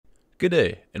Good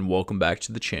day and welcome back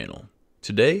to the channel.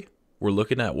 Today we're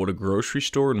looking at what a grocery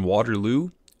store in Waterloo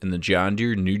and the John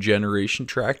Deere new generation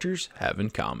tractors have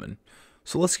in common.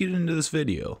 So let's get into this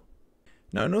video.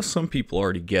 Now I know some people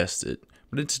already guessed it,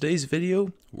 but in today's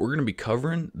video we're going to be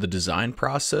covering the design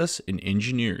process and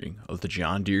engineering of the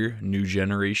John Deere new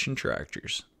generation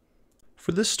tractors.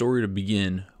 For this story to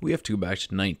begin, we have to go back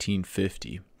to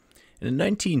 1950. And in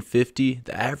 1950,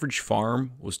 the average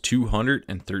farm was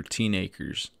 213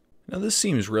 acres. Now this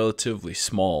seems relatively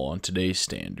small on today's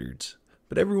standards,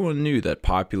 but everyone knew that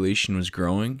population was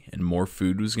growing and more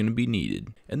food was going to be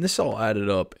needed. And this all added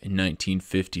up in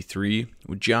 1953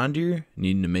 with John Deere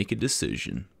needing to make a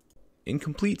decision. In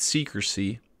complete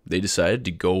secrecy, they decided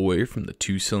to go away from the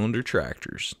two-cylinder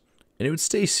tractors, and it would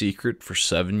stay secret for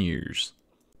 7 years.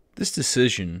 This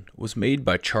decision was made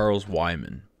by Charles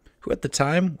Wyman, who at the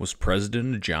time was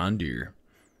president of John Deere.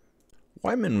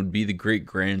 Wyman would be the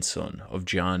great-grandson of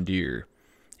John Deere,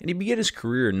 and he began his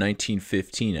career in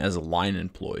 1915 as a line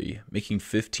employee, making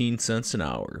 15 cents an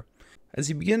hour. As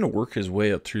he began to work his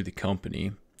way up through the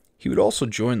company, he would also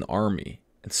join the Army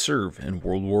and serve in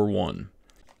World War I.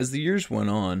 As the years went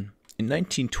on, in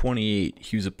 1928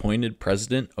 he was appointed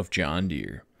president of John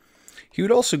Deere. He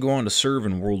would also go on to serve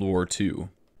in World War II.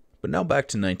 But now back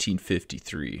to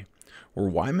 1953, where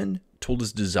Wyman told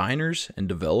his designers and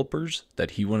developers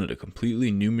that he wanted a completely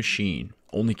new machine,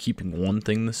 only keeping one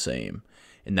thing the same,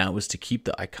 and that was to keep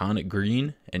the iconic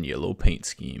green and yellow paint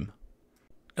scheme.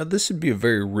 Now this would be a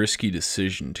very risky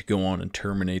decision to go on and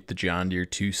terminate the John Deere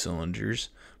two-cylinders,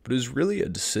 but it was really a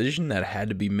decision that had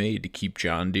to be made to keep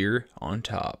John Deere on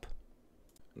top.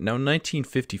 Now in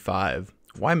 1955,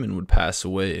 Wyman would pass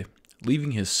away,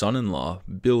 leaving his son-in-law,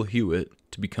 Bill Hewitt,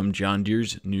 to become John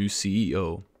Deere's new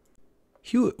CEO.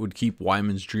 Hewitt would keep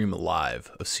Wyman's dream alive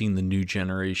of seeing the new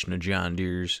generation of John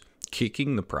Deeres,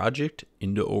 kicking the project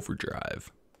into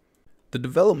overdrive. The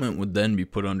development would then be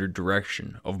put under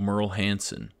direction of Merle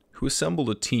Hansen, who assembled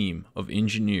a team of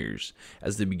engineers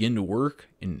as they began to work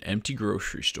in an empty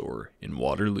grocery store in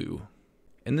Waterloo.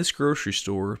 And this grocery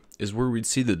store is where we'd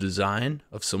see the design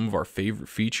of some of our favorite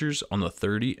features on the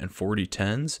 30 and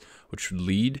 4010s, which would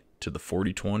lead to the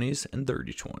 4020s and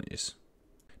 3020s.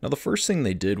 Now the first thing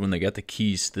they did when they got the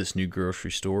keys to this new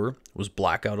grocery store was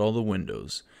black out all the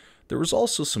windows. There was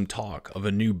also some talk of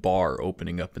a new bar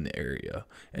opening up in the area,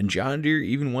 and John Deere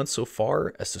even went so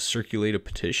far as to circulate a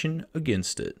petition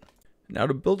against it. Now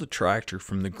to build a tractor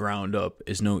from the ground up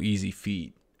is no easy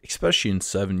feat, especially in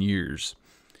 7 years.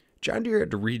 John Deere had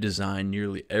to redesign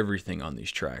nearly everything on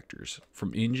these tractors,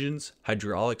 from engines,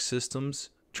 hydraulic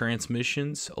systems,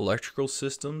 transmissions, electrical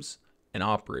systems, and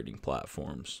operating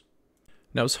platforms.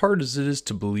 Now, as hard as it is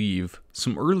to believe,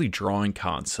 some early drawing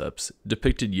concepts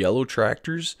depicted yellow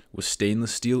tractors with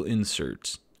stainless steel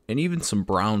inserts, and even some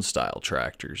brown style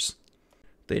tractors.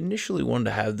 They initially wanted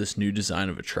to have this new design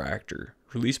of a tractor,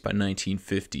 released by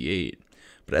 1958,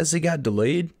 but as they got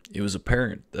delayed, it was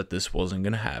apparent that this wasn't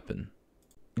going to happen.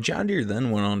 John Deere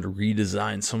then went on to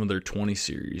redesign some of their 20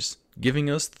 series, giving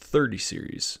us the 30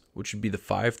 series, which would be the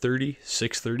 530,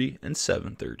 630, and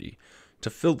 730, to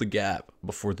fill the gap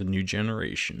before the new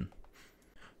generation.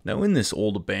 Now in this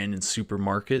old abandoned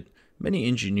supermarket, many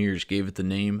engineers gave it the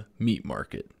name Meat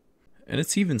Market, and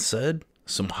it's even said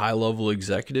some high-level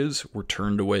executives were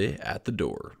turned away at the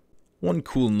door. One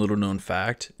cool and little known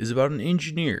fact is about an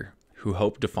engineer who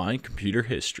helped define computer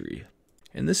history.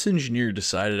 And this engineer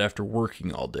decided after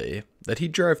working all day that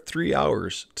he'd drive 3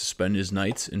 hours to spend his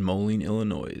nights in Moline,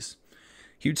 Illinois.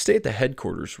 He would stay at the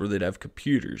headquarters where they'd have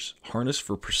computers harnessed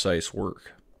for precise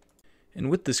work. And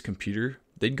with this computer,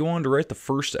 they'd go on to write the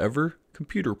first ever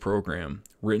computer program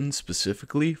written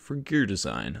specifically for gear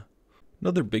design.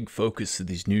 Another big focus of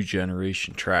these new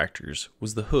generation tractors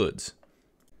was the hoods.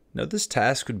 Now this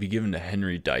task would be given to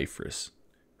Henry Dyfris,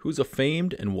 who is a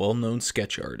famed and well-known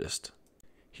sketch artist.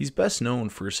 He's best known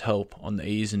for his help on the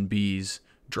A's and B's,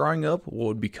 drawing up what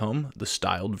would become the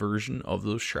styled version of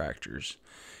those tractors.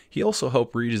 He also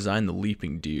helped redesign the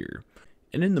Leaping Deer,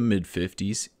 and in the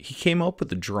mid-50s, he came up with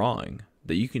a drawing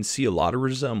that you can see a lot of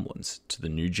resemblance to the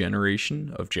new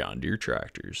generation of John Deere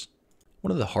tractors.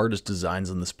 One of the hardest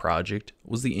designs on this project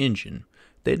was the engine.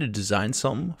 They had to design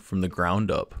something from the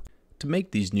ground up. To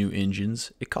make these new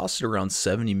engines, it costed around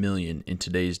 $70 million in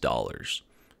today's dollars,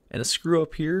 and a screw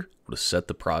up here would have set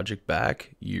the project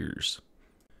back years.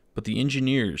 But the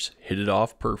engineers hit it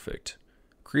off perfect,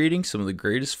 creating some of the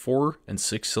greatest 4 and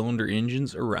 6 cylinder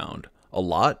engines around, a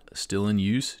lot still in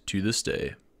use to this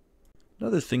day.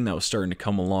 Another thing that was starting to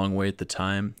come a long way at the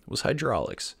time was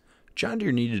hydraulics. John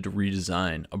Deere needed to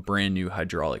redesign a brand new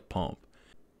hydraulic pump.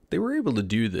 They were able to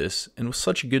do this, and with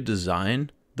such a good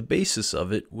design, The basis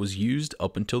of it was used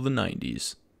up until the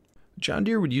 90s. John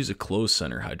Deere would use a closed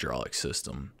center hydraulic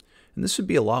system, and this would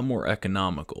be a lot more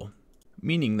economical,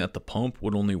 meaning that the pump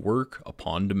would only work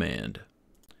upon demand.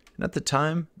 And at the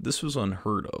time, this was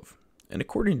unheard of, and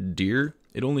according to Deere,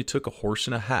 it only took a horse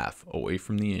and a half away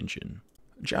from the engine.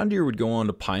 John Deere would go on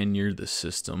to pioneer this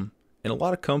system, and a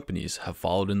lot of companies have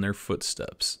followed in their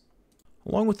footsteps.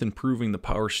 Along with improving the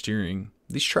power steering,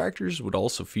 these tractors would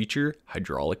also feature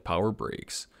hydraulic power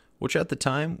brakes, which at the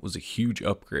time was a huge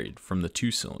upgrade from the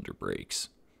two-cylinder brakes.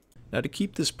 Now, to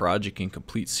keep this project in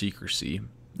complete secrecy,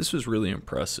 this was really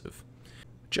impressive.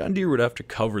 John Deere would have to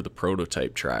cover the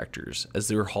prototype tractors as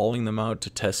they were hauling them out to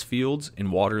test fields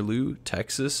in Waterloo,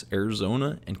 Texas,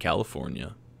 Arizona, and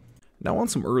California. Now, on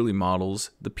some early models,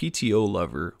 the PTO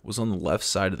lever was on the left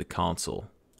side of the console,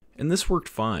 and this worked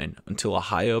fine until a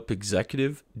high-up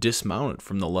executive dismounted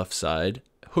from the left side,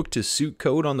 hooked his suit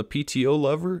coat on the PTO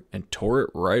lever, and tore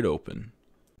it right open.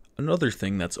 Another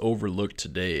thing that's overlooked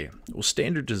today was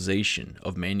standardization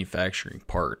of manufacturing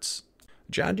parts.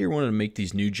 John Deere wanted to make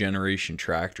these new generation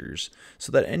tractors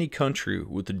so that any country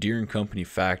with a Deere & Company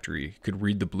factory could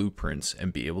read the blueprints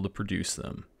and be able to produce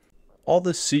them. All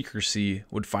this secrecy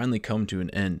would finally come to an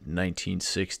end in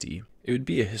 1960. It would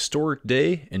be a historic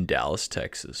day in Dallas,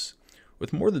 Texas,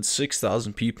 with more than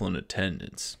 6,000 people in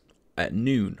attendance. At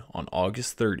noon on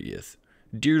August 30th,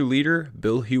 Deere leader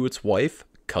Bill Hewitt's wife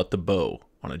cut the bow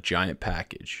on a giant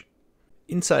package.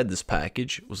 Inside this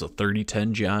package was a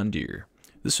 3010 John Deere.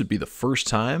 This would be the first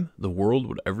time the world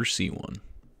would ever see one.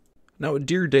 Now, at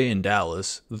Deere Day in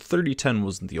Dallas, the 3010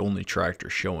 wasn't the only tractor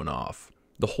showing off.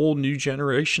 The whole new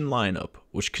generation lineup,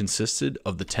 which consisted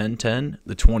of the 1010,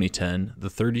 the 2010, the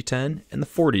 3010, and the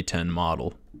 4010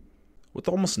 model. With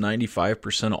almost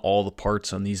 95% of all the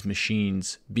parts on these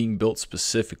machines being built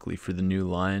specifically for the new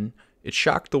line, it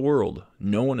shocked the world.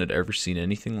 No one had ever seen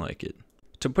anything like it.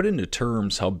 To put into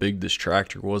terms how big this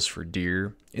tractor was for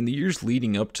Deere, in the years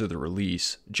leading up to the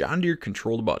release, John Deere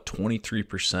controlled about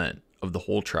 23% of the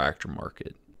whole tractor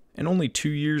market. And only 2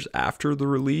 years after the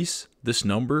release, this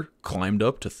number climbed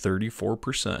up to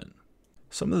 34%.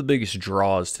 Some of the biggest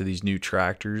draws to these new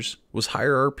tractors was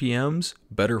higher RPMs,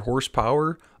 better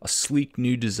horsepower, a sleek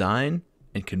new design,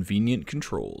 and convenient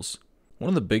controls. One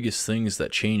of the biggest things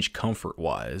that changed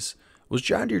comfort-wise was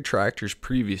John Deere tractors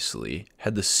previously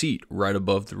had the seat right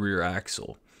above the rear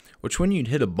axle, which when you'd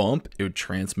hit a bump, it would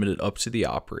transmit it up to the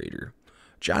operator.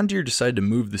 John Deere decided to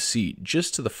move the seat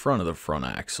just to the front of the front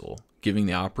axle, giving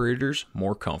the operators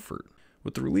more comfort.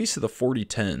 With the release of the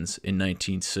 4010s in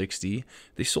 1960,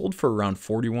 they sold for around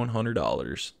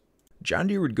 $4,100. John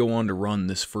Deere would go on to run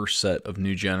this first set of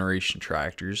new generation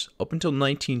tractors up until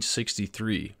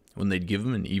 1963, when they'd give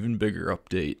them an even bigger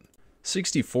update.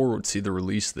 64 would see the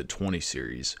release of the 20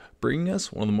 series, bringing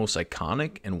us one of the most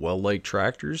iconic and well-liked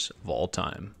tractors of all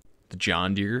time, the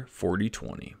John Deere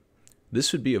 4020.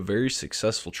 This would be a very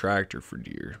successful tractor for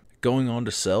Deere, going on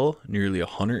to sell nearly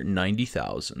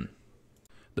 190,000.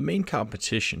 The main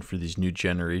competition for these new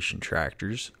generation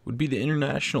tractors would be the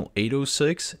International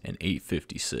 806 and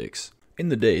 856. In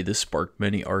the day, this sparked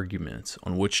many arguments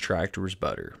on which tractor was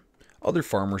better. Other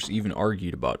farmers even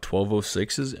argued about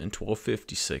 1206s and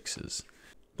 1256s.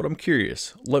 But I'm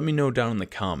curious, let me know down in the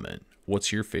comment,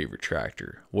 what's your favorite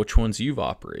tractor, which ones you've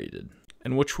operated,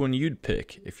 and which one you'd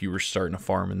pick if you were starting a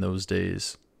farm in those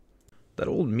days. That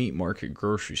old meat market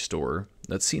grocery store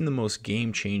that's seen the most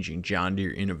game-changing John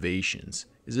Deere innovations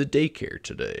is a daycare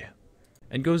today,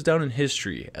 and goes down in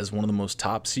history as one of the most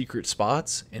top secret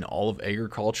spots in all of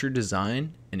agriculture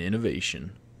design and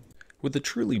innovation. With a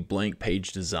truly blank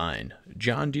page design,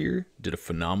 John Deere did a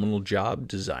phenomenal job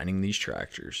designing these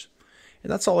tractors.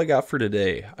 And that's all I got for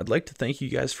today. I'd like to thank you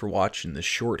guys for watching this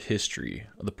short history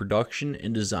of the production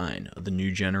and design of the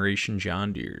new generation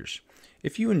John Deeres.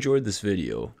 If you enjoyed this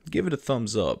video, give it a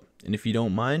thumbs up, and if you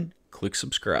don't mind, click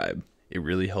subscribe. It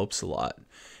really helps a lot.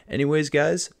 Anyways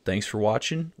guys, thanks for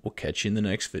watching. We'll catch you in the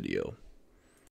next video.